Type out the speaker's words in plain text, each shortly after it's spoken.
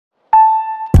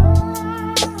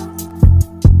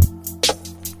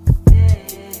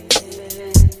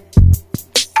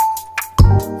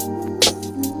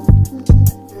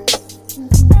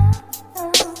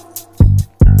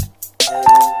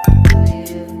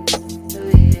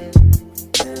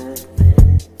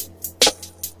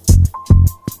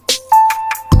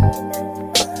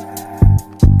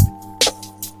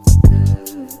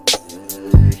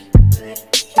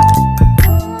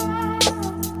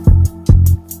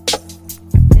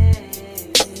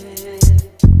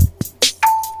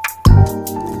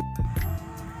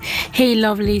Hey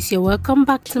lovelies, you're welcome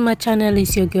back to my channel.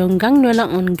 It's your girl Gang Nola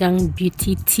on Gang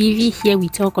Beauty TV. Here we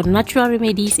talk on natural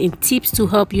remedies and tips to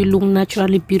help you look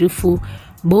naturally beautiful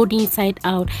both inside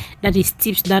out. That is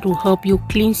tips that will help you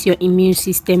cleanse your immune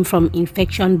system from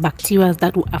infection, bacteria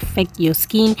that will affect your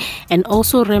skin, and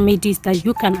also remedies that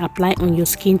you can apply on your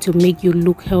skin to make you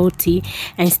look healthy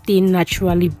and stay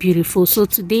naturally beautiful. So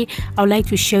today I would like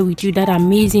to share with you that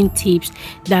amazing tips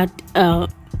that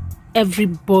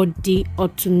everybody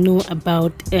ought to know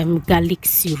about garlic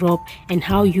syrup and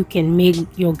how you can make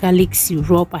your garlic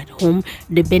syrup at home,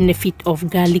 the benefit of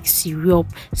garlic syrup,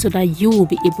 so that you will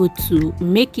be able to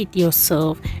make it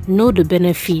yourself, know the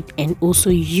benefit, and also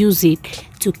use it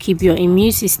to keep your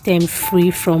immune system free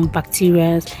from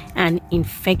bacteria and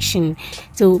infection.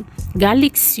 So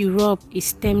garlic syrup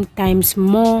is 10 times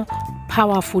more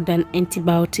powerful than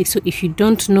antibiotics. So if you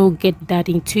don't know, get that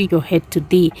into your head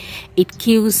today. It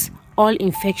kills all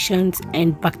infections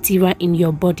and bacteria in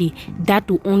your body. That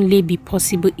will only be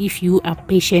possible if you are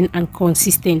patient and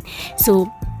consistent.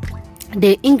 So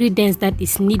the ingredients that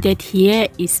is needed here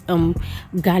is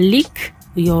garlic,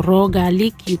 your raw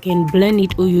garlic. You can blend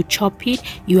it or you chop it.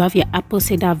 You have your apple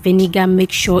cider vinegar.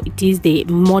 Make sure it is the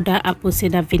mother apple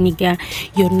cider vinegar.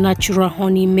 Your natural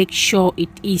honey, make sure it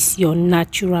is your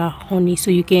natural honey.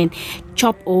 So you can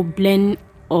chop or blend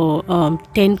or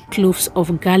 10 cloves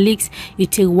of garlic. You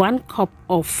take 1 cup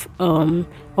of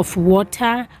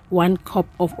water, 1 cup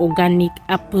of organic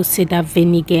apple cider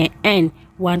vinegar, and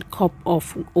 1 cup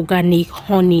of organic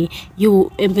honey. You will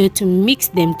be able to mix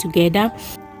them together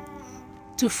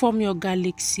to form your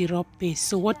garlic syrup paste.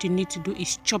 So what you need to do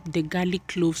is chop the garlic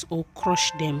cloves or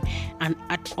crush them and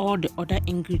add all the other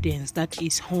ingredients, that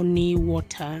is honey,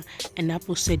 water, and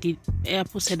apple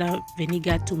cider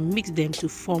vinegar, to mix them to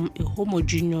form a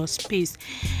homogeneous paste.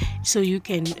 So you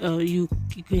can you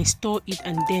can store it,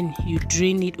 and then you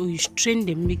drain it or you strain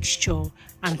the mixture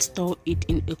and store it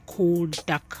in a cold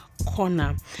dark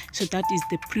corner. So that is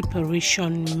the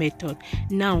preparation method.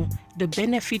 Now the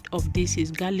benefit of this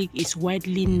is garlic is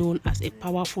widely known as a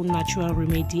powerful natural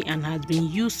remedy and has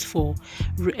been used for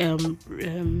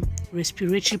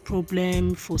respiratory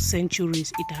problem for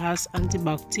centuries. It has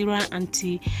antibacterial,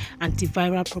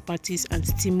 antiviral properties and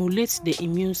stimulates the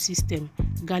immune system.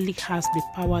 Garlic has the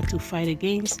power to fight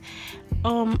against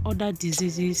other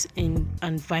diseases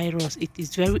and virus. It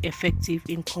is very effective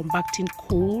in combating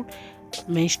cold,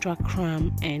 menstrual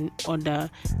cramp, and other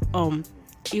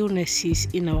illnesses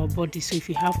in our body. So if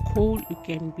you have cold, you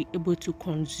can be able to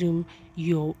consume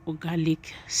your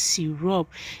garlic syrup.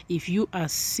 If you are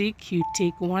sick, you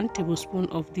take 1 tablespoon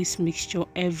of this mixture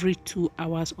every 2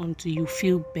 hours until you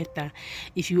feel better.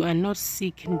 If you are not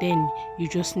sick, then you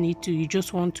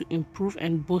just want to improve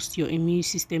and boost your immune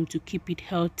system to keep it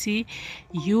healthy.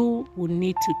 You will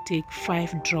need to take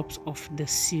 5 drops of the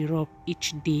syrup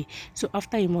each day. So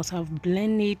after you must have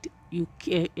blended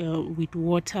with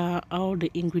water, all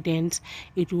the ingredients,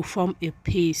 it will form a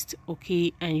paste,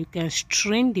 okay, and you can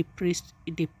strain the paste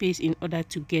in order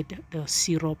to get the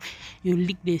syrup. You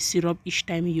lick the syrup each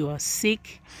time you are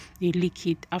sick. You lick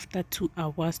it after 2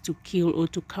 hours to kill or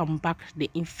to combat the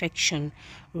infection,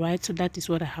 right? So that is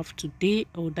what I have today,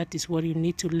 or that is what you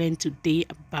need to learn today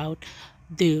about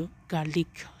the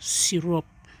garlic syrup.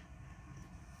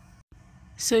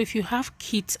 So if you have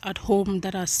kids at home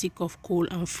that are sick of cold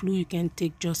and flu, you can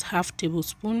take just half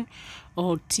tablespoon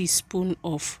or teaspoon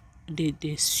of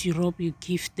the syrup you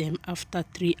give them after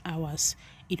 3 hours.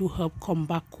 It will help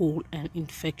combat cold and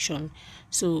infection.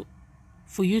 So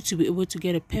for you to be able to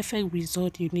get a perfect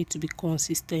result, you need to be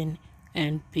consistent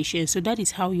and patient. So that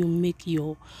is how you make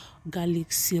your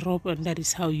garlic syrup, and that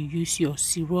is how you use your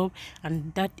syrup,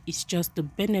 and that is just the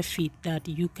benefit that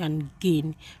you can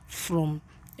gain from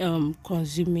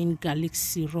consuming garlic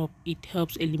syrup. It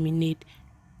helps eliminate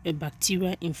a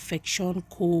bacteria infection,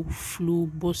 cold, flu,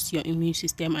 boost your immune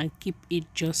system, and keep it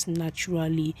just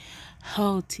naturally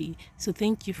healthy. So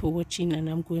thank you for watching, and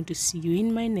I'm going to see you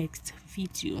in my next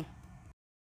video.